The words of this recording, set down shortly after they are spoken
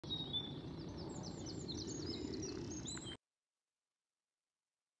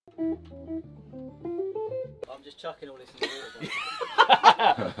just chucking all this in the water.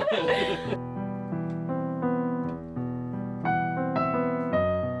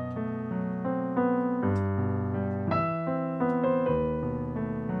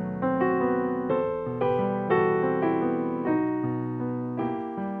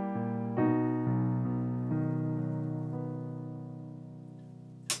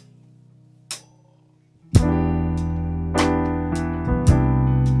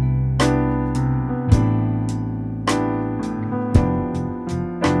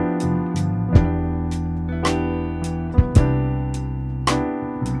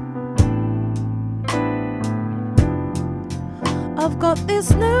 I've got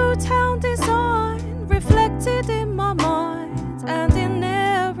this new town design reflected in my mind and in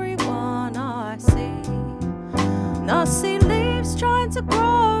everyone I see. And I see leaves trying to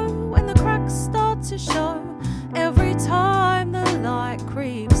grow when the cracks start to show every time the light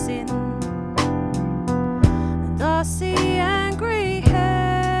creeps in. And I see angry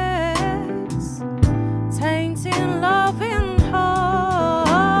heads tainting loving hearts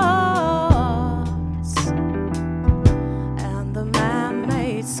and the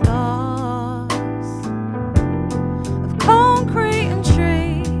man-made scars of concrete and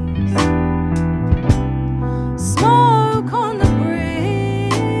trees, smoke on the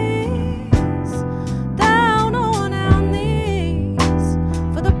breeze, down on our knees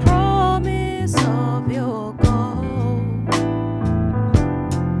for the promise of your gold.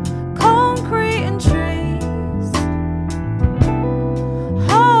 Concrete and trees,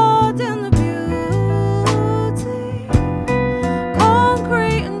 hard in the beauty.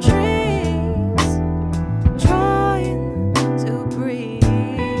 Concrete and trees, trying to breathe.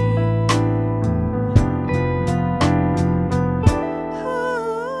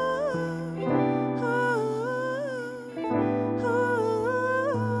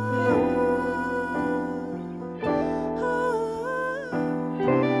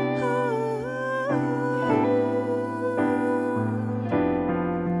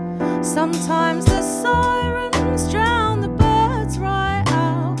 Sometimes the sirens drown the birds right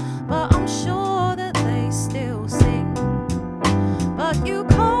out, but I'm sure that they still sing. But you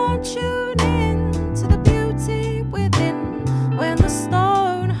can't tune in to the beauty within when the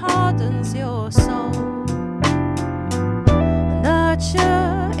stone hardens your soul.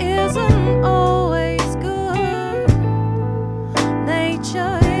 Nurture isn't always good.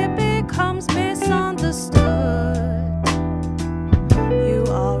 Nature, it becomes misunderstood. You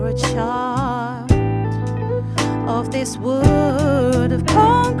are a child of this wood of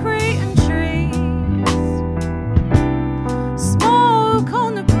concrete and trees, smoke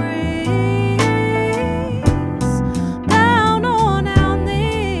on the breeze, down on our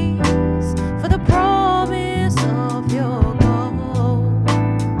knees for the promise of your gold.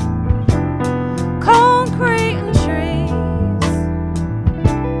 Concrete and trees,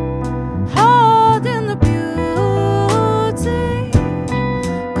 hard in the beauty.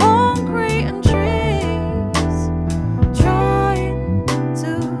 Concrete and trees, trying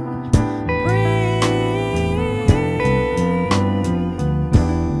to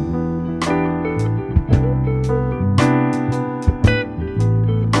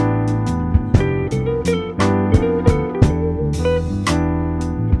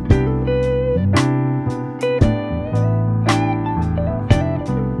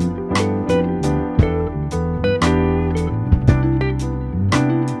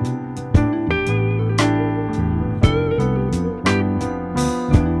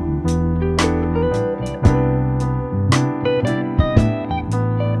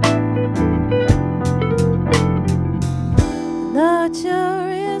Nurture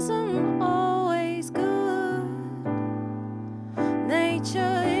isn't always good.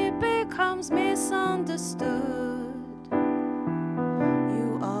 Nature, it becomes misunderstood.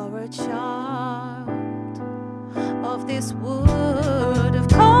 You are a child of this wood.